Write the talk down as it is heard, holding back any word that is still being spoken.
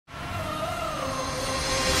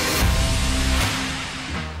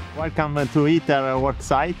Welcome to ITER work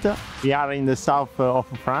site. We are in the south of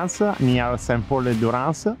France, near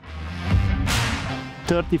Saint-Paul-de-Durance.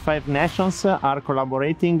 35 nations are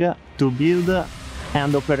collaborating to build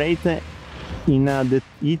and operate in the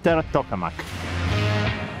ITER tokamak.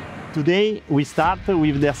 Today we start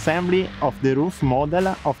with the assembly of the roof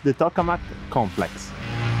model of the tokamak complex.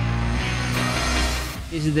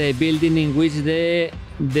 This is the building in which the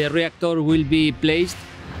reactor will be placed,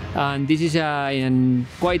 and this is a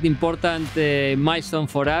quite important milestone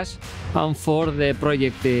for us and for the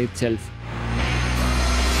project itself.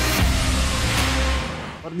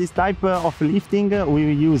 For this type of lifting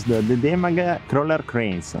we used the Demag crawler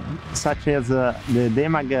cranes, such as the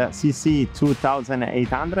Demag CC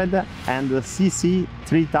 2800 and the CC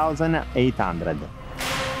 3800.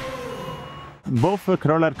 Both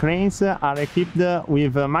crawler cranes are equipped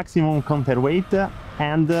with maximum counterweight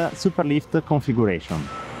and superlift configuration.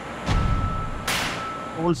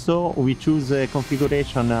 Also, we choose a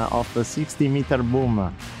configuration of 60-meter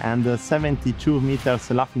boom and 72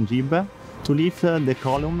 meters laughing jib to lift the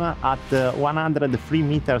column at 103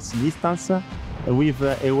 meters distance with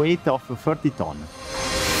a weight of 30 tons.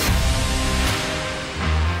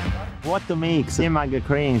 What makes Demag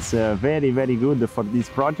cranes very good for this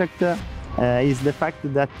project is the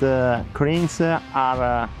fact that cranes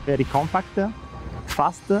are very compact,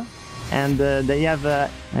 fast, and they have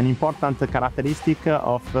an important characteristic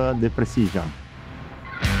of the precision.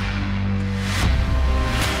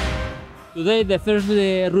 Today the first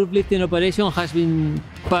roof lifting operation has been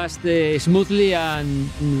passed smoothly and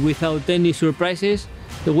without any surprises.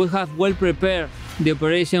 We have well prepared the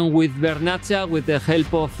operation with Vernazza with the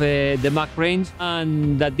help of Demag cranes,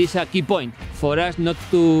 and that is a key point for us not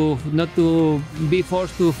to be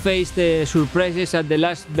forced to face the surprises at the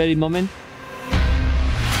last very moment.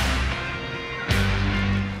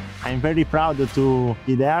 I'm very proud to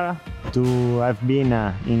be there, to have been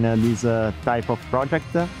in this type of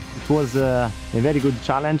project. It was a very good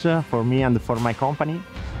challenge for me and for my company,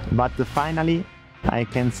 but finally I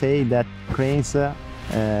can say that cranes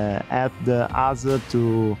helped us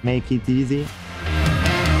to make it easy